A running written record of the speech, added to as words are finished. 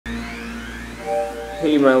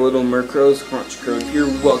Hey my little Murkrows, Crunch Crow here,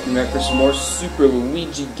 welcome back for some more Super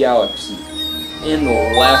Luigi Galaxy. In the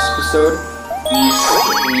last episode,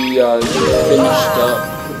 we finished up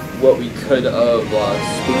what we could of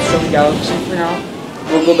Space Jump Galaxy for now.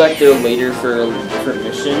 We'll go back there later for a different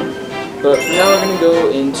mission, but for now we're going to go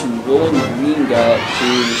into Rolling Green Galaxy,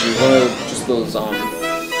 which is one of just those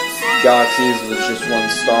galaxies with just one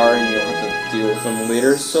star and you don't have to deal with them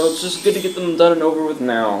later, so it's just good to get them done and over with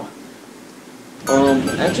now.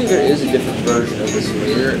 Actually there is a different version of this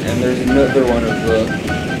later, and there's another one of the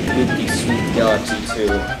Loopy Sweet Galaxy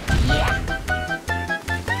too.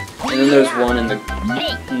 And then there's one in the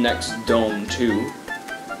next dome too.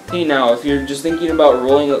 Hey now, if you're just thinking about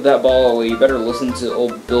rolling that ball away, you better listen to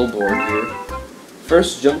old Billboard here.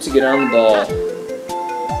 First, jump to get on the ball.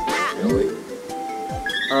 Really?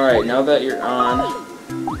 Alright, now that you're on,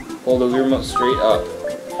 hold the remote straight up.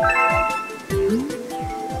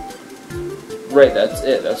 Right, that's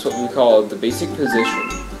it. That's what we call the basic position.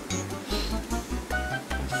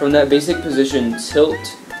 From that basic position,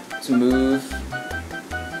 tilt to move,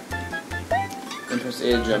 and press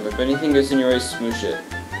A to jump. If anything gets in your way, smoosh it.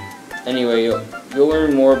 Anyway, you'll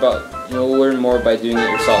learn more by doing it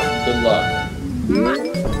yourself. Good luck.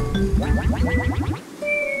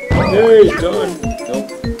 Hey, done. Nope.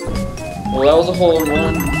 Well, that was a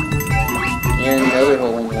hole-in-one, and another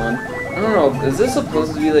hole-in-one. I don't know, is this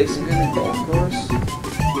supposed to be like some kind of golf course?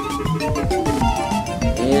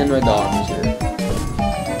 And my dog is here.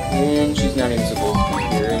 And she's not even supposed to be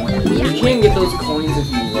here. And you can get those coins if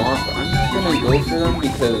you want, but I'm not gonna go for them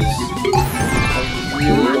because I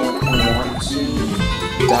really don't want to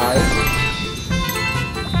die.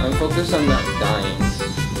 I'm focused on not dying.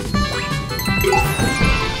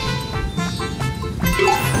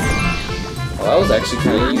 Well, that was actually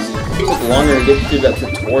kind of easy. It took longer to get through that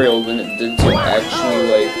tutorial than it did to actually,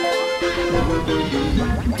 like,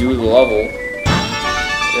 do the level.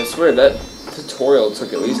 I swear, that tutorial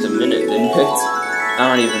took at least a minute, didn't it? I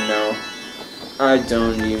don't even know. I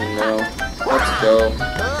don't even know. Let's go.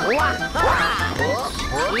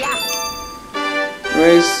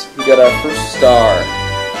 Anyways, we got our first star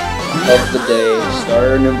of the day.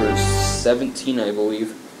 Star number 17, I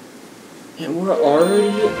believe. And we're already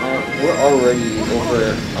over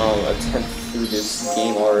a 10th through this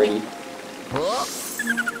game already.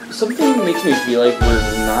 Something makes me feel like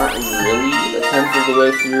we're not really a 10th of the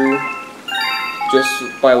way through, just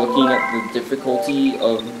by looking at the difficulty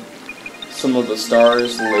of some of the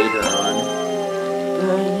stars later on.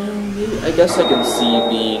 I guess I can see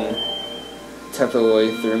being 10th of the way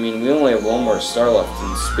through. I mean, we only have one more star left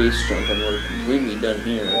in Space Jump, and we're completely done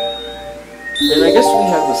here. And I guess we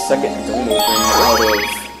have the second dome open out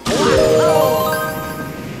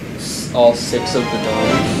of all 6 of the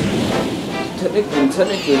domes.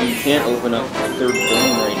 Technically, we can't open up the 3rd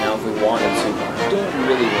dome right now if we wanted to, but I don't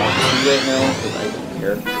really want to right now, because I don't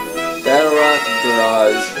care. Battle Rock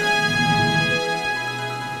Garage.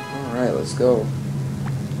 Alright, let's go.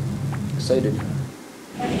 Excited.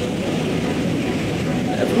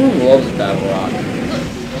 Everyone loves Battle Rock.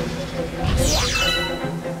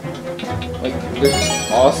 Like, there's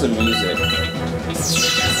just awesome music.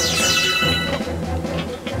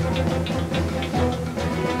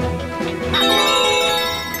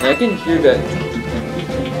 And I can hear that.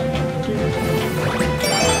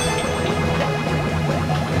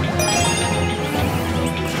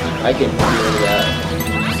 I can hear that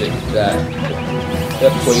music that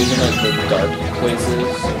plays in like the dark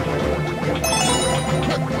places. I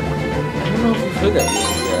don't know if you've heard that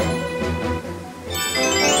music yet.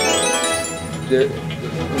 There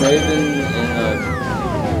might have been in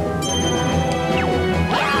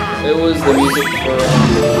it was the music for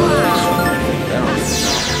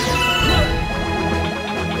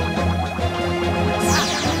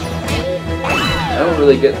I don't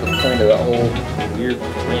really get the point of that whole weird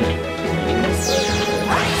planet thing,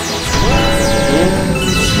 and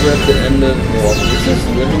we're at the end of the level. This is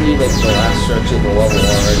literally like the last stretch of the level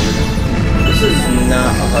already. This is not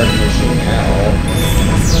a hard mission at all.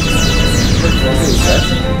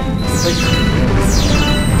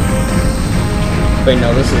 Wait, no,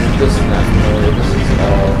 this is not familiar. This is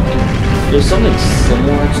all. There's something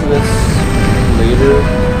similar to this later,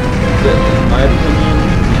 but in my opinion,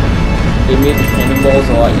 they made the cannonballs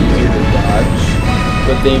a lot easier to dodge,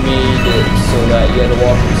 but they made it so that you had to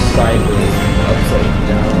walk sideways and upside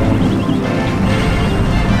down.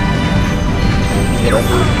 You had to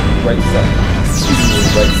right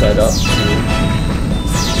side up too.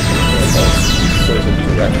 Sort of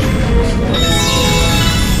direction.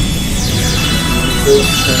 Those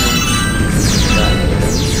turns,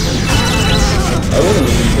 I wasn't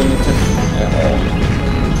even paying attention at all.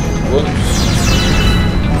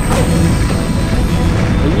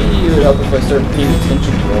 start paying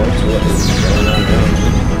attention more to what is going on around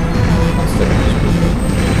me. Instead of just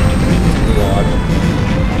log.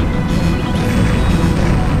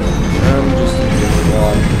 I'm just a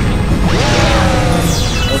log.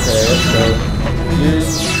 Okay, so here's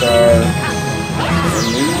the star.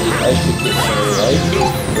 And maybe I should get some light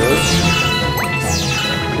first.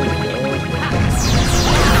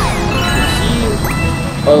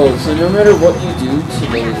 Oh, so no matter what you do to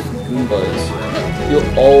those Goombas,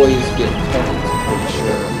 you'll always get points, I'm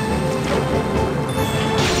sure.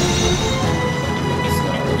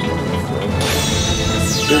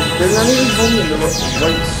 They're not even holding in the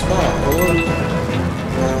right spot. Hello?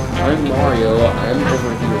 I'm Mario, I'm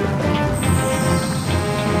over here.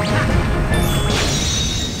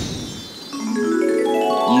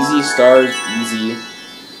 Easy stars, easy.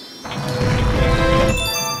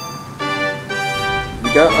 We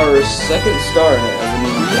got our second star and it hasn't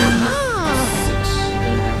even been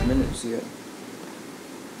 6.5 minutes yet.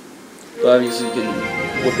 But obviously you can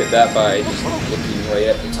look at that by just looking right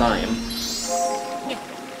at the time.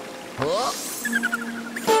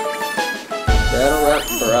 Battle Rap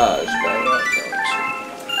Barrage. Battle Rap Barrage.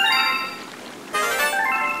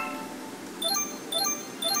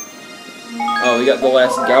 Oh, we got the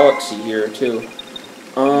last galaxy here too.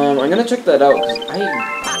 I'm gonna check that out because I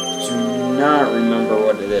do not remember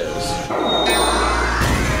what it is.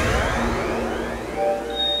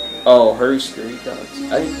 Oh, Hurry Scurry Galaxy.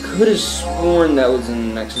 I could have sworn that was in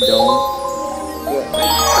the next dome.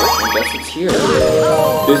 I guess it's here.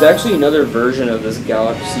 There's actually another version of this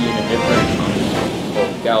galaxy in a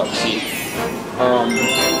different galaxy.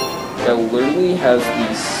 That literally has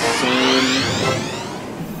the same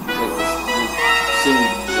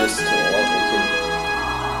gist to the level too.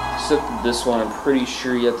 Except this one, I'm pretty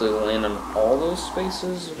sure you have to land on all those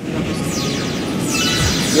spaces.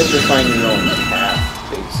 You have to find your own path,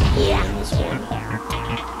 basically, in this one.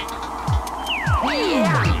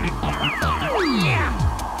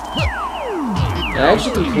 I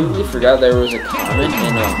actually completely forgot there was a comet in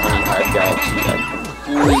a Honey Hive Galaxy. I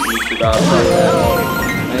completely forgot about that.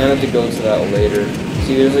 I'm gonna have to go to that later.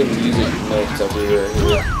 See, there's like music notes everywhere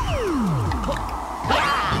here.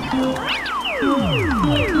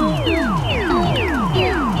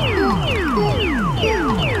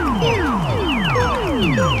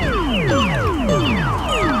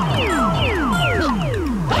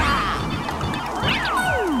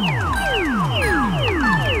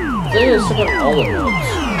 I think I took on all of those.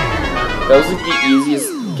 That was like the easiest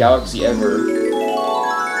galaxy ever.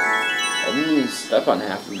 I didn't even step on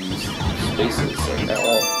half of these spaces like at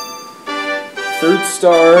all. Third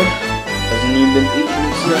star hasn't even been 8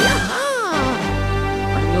 minutes yet.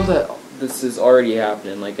 I know that this is already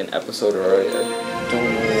happening, like an episode already. I don't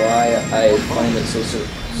know why I find it so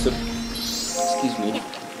excuse me,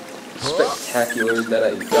 spectacular that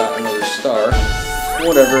I got another star.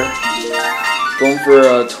 Whatever. Going for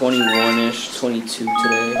 21-ish, 22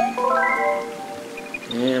 today.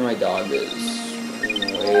 And my dog is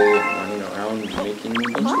running away, running around, making a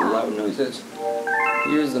bunch of loud noises.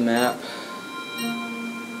 Here's the map.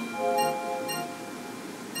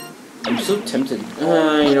 I'm so tempted.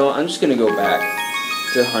 You know, I'm just gonna go back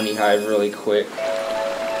to Honey Hive really quick.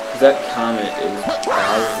 Cause that comet is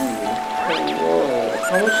whoa.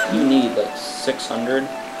 How much do you need? Like 600?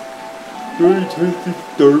 Very tasty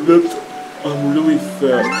Starbucks. I'm really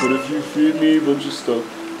fat, but if you feed me a bunch of stuff...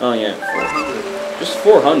 Oh yeah, 400. Just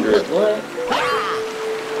 400? What?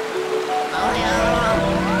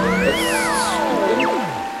 That's stupid.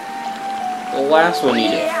 The last one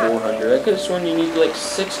needed 400. I could have sworn you needed like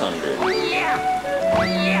 600.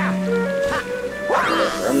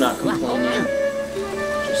 Whatever, I'm not complaining.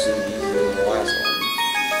 Just as easy as the last one.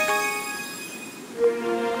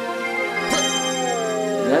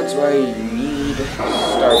 And that's why you need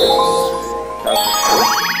Starbucks.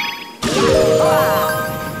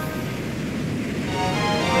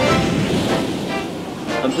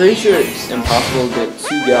 I'm pretty sure it's impossible to get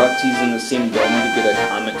 2 galaxies in the same dome to get a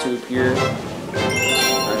comet to appear. I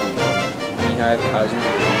don't know. Honey Hive, Cosmic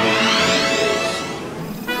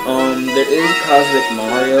Luigi. There is Cosmic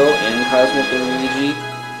Mario and Cosmic Luigi.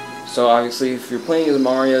 So obviously, if you're playing as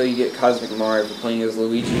Mario, you get Cosmic Mario. If you're playing as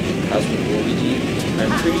Luigi, you get Cosmic Luigi.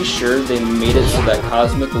 I'm pretty sure they made it so that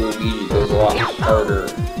Cosmic Luigi goes a lot harder.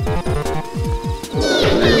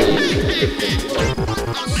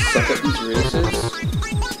 Suck at these races.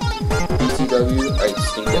 BTW, I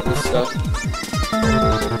stink at this stuff.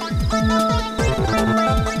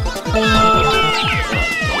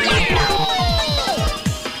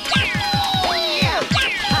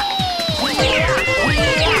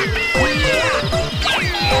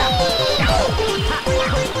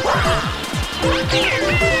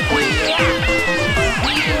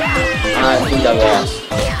 think I lost.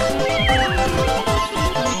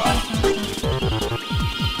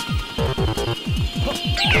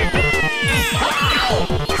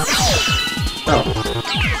 Oh,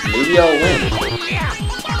 maybe I'll win.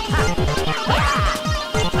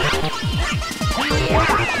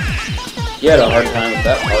 You had a hard time with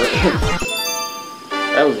that part.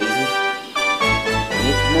 That was easy.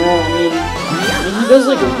 No, I mean, he does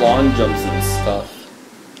like long jumps and stuff.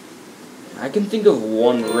 I can think of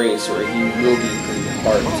one race where he will be pretty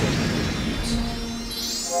hard to beat.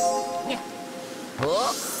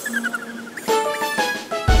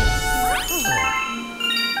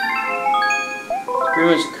 Pretty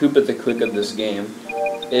much Koopa the quick of this game.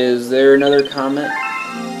 Is there another comment?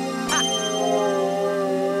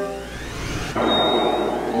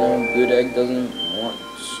 No, Good Egg doesn't want a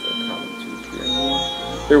comment to appear anymore.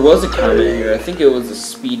 There was a comment here. I think it was a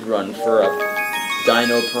speed run for a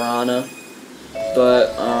Dino Piranha.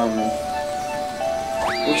 But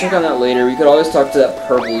we'll check on that later. We could always talk to that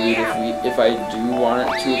purple dude if I do want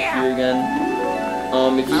it to appear again.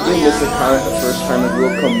 If you do miss a comment the first time, it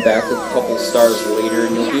will come back a couple stars later,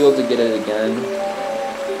 and you'll be able to get it again.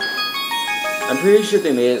 I'm pretty sure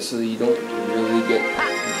they made it so that you don't really get,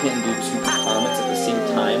 you can't do 2 comments at the same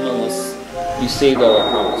time unless you saved all the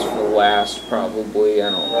comments for last, probably. I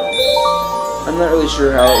don't know. I'm not really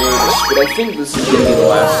sure how it works, but I think this is going to be the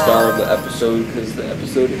last star of the episode, because the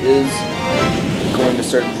episode is going to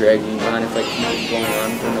start dragging on if I keep it going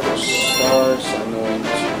on for another star, so I'm going to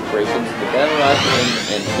break into the bedrock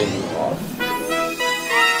and finish off.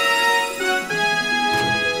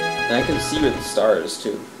 And I can see where the star is,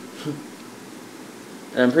 too.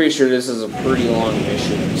 And I'm pretty sure this is a pretty long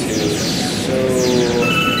mission, too, so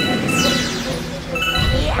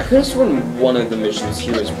I could have sworn one of the missions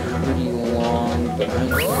here is pretty long, but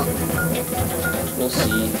we'll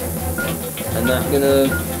see. I'm not gonna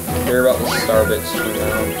care about the star bits for now. I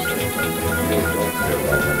really don't care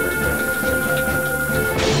about them right now.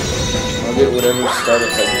 I'll get whatever star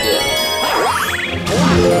bits I get.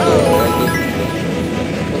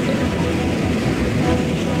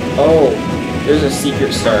 Oh, there's a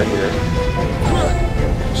secret star here.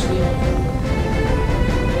 Actually,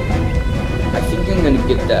 I think I'm gonna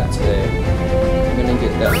get that today. I'm gonna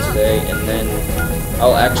get that today, and then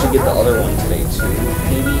I'll actually get the other one today too,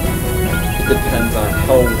 maybe? It depends on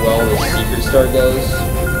how well the secret star goes.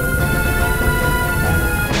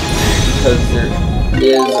 Because there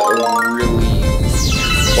is a really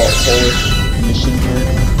Polish mission here.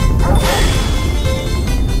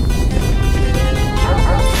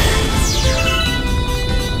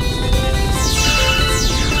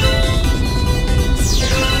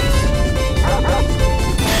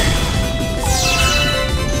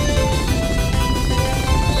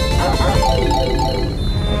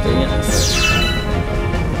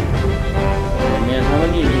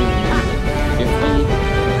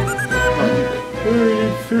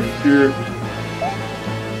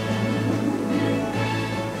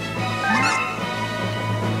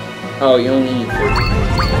 Oh, you only need 30.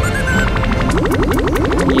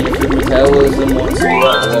 I mean, if your metabolism wants to be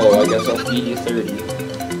that low, I guess I'll feed you 30.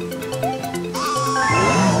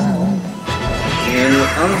 And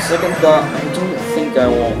on the second thought, I don't think I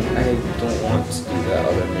don't want to do that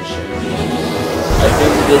other mission. I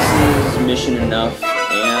think this is mission enough,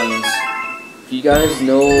 and if you guys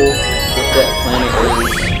know what that planet is,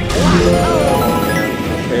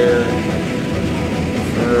 prepare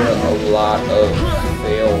for a lot of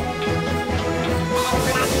fail.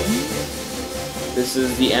 This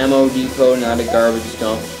is the ammo depot, not a garbage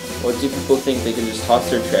dump. What do people think? They can just toss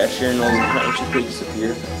their trash here and all magically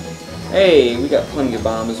disappear? Hey, we got plenty of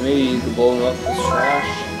bombs. Maybe you could blow them up with this trash.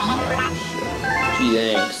 Gee,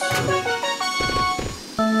 thanks.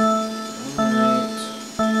 Alright.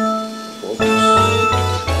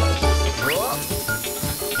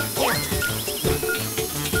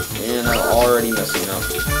 And I'm already messing up.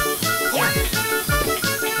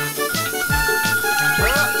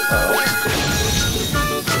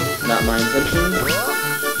 Not my intention.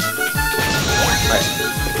 I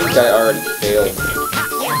think I already failed.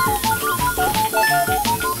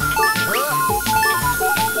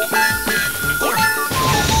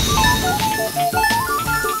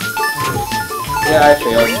 Yeah, I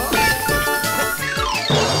failed.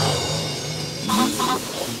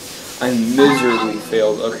 I miserably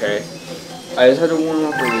failed. Okay. I just had to warm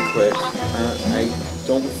up really quick. I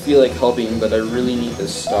don't feel like helping, but I really need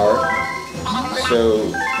this star.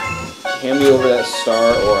 So, hand me over that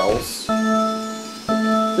star or else.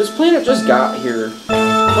 This planet just got here.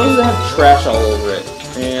 Why does it have trash all over it?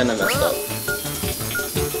 And I messed up.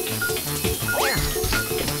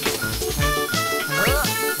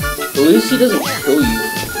 At least he doesn't kill you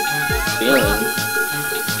for failing.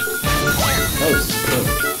 That was sick.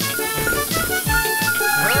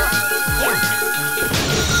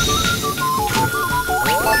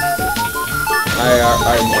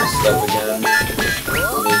 I messed up again.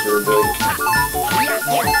 Miserably.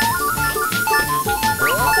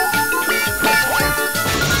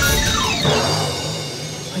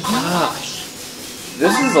 My gosh.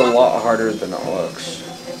 This is a lot harder than it looks.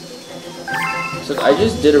 So I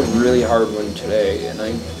just did a really hard one today, and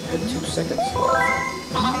I had 2 seconds left.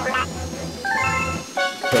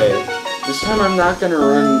 Okay, this time I'm not gonna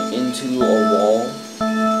run into a wall.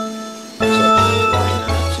 So try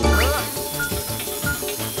not to.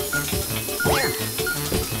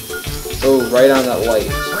 Oh, right on that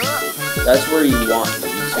light. That's where you want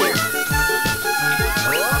them to.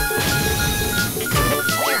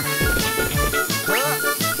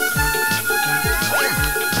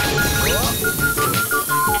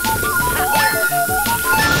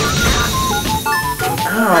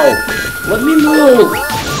 Ow! Let me move!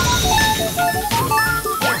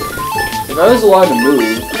 If I was allowed to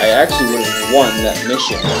move, I actually would have won that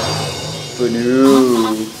mission. But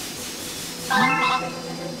no.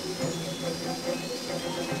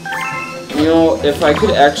 You know, if I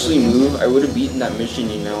could actually move, I would have beaten that mission,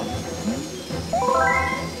 you know.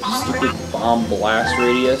 Stupid bomb blast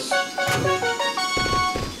radius.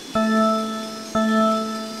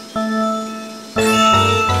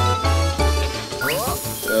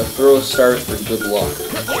 Throw stars for good luck.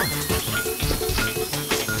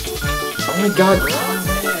 Oh my god, go away.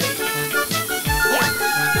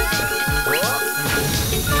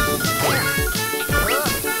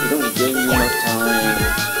 You don't give you enough time.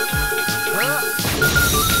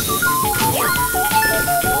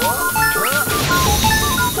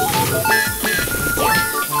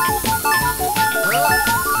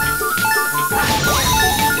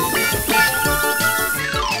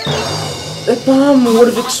 That bomb would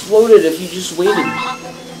have exploded if you just waited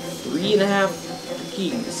 3.5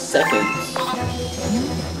 freaking seconds. Oh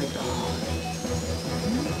my god.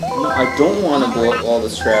 No, I don't want to blow up all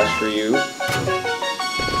this trash for you.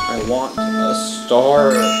 I want a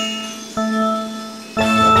star.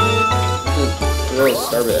 Just throw a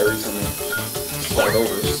star bit every time I start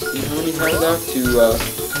over. See how many times I have to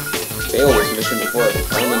fail this mission before I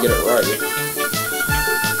finally get it right.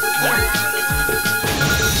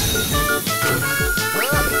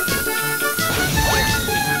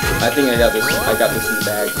 I think I got this in the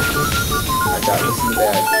bag. I got this in the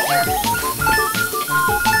bag.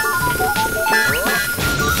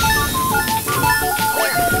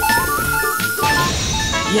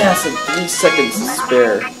 Yes, and 3 seconds to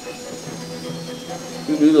spare.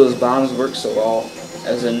 Who knew those bombs work so well?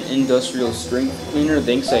 As an industrial strength cleaner,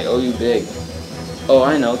 thanks, I owe you big. Oh,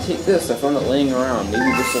 I know. Take this. I found it laying around.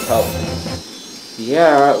 Maybe this will help.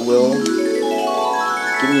 Yeah, it will.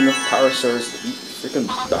 Give me enough power stars to beat freaking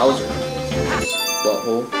Bowser.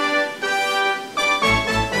 Butthole.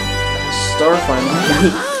 Star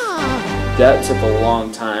finally. That took a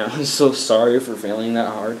long time. I'm so sorry for failing that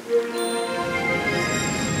hard.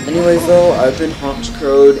 Anyways though, I've been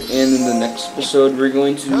Honchcrowed, and in the next episode we're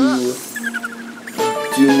going to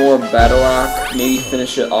do more Battle Rock, maybe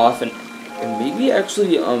finish it off, and maybe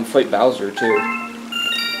actually fight Bowser too.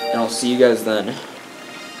 And I'll see you guys then.